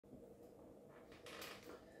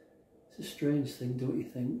a strange thing, don't you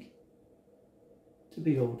think? To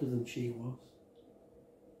be older than she was.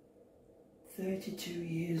 32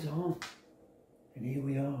 years on, and here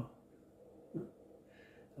we are.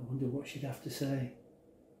 I wonder what she'd have to say.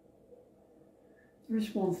 There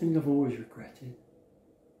is one thing I've always regretted.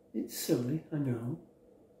 It's silly, I know,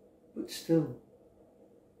 but still,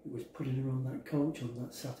 it was putting her on that coach on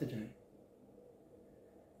that Saturday.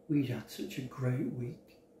 We'd had such a great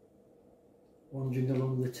week, wandering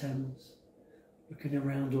along the Thames, looking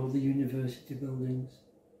around all the university buildings.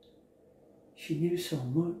 She knew so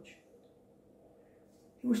much.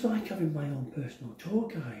 It was like having my own personal tour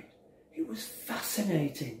guide. It was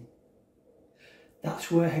fascinating.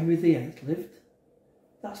 That's where Henry VIII lived.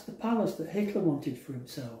 That's the palace that Hitler wanted for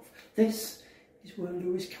himself. This is where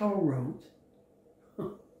Lewis Carroll wrote.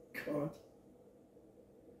 Oh, God.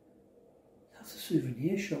 That's a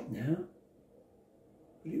souvenir shop now.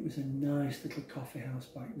 But it was a nice little coffee house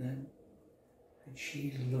back then. And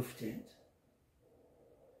she loved it.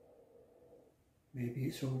 Maybe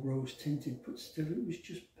it's all rose tinted, but still it was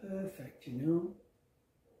just perfect, you know.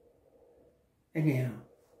 Anyhow,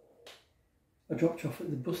 I dropped her off at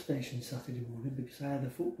the bus station Saturday morning because I had a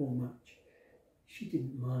football match. She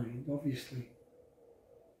didn't mind, obviously.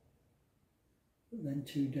 But then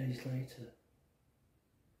 2 days later,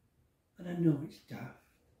 and I know it's daft,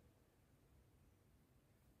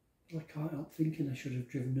 but I can't help thinking I should have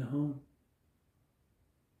driven her home.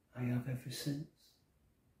 I have ever since.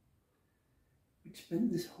 We'd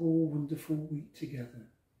spent this whole wonderful week together,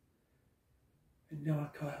 and now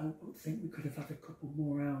I can't help but think we could have had a couple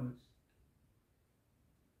more hours.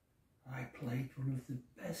 I played one of the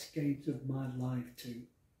best games of my life too.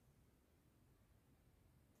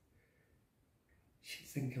 She'd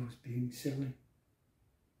think I was being silly.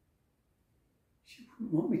 She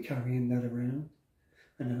wouldn't want me carrying that around,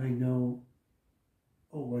 and I know,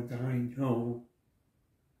 oh, and I know,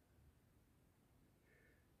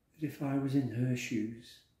 that if I was in her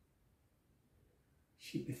shoes,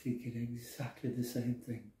 she'd be thinking exactly the same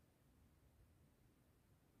thing.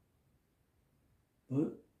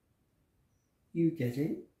 But you get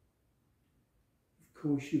it. Of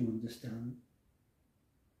course you understand.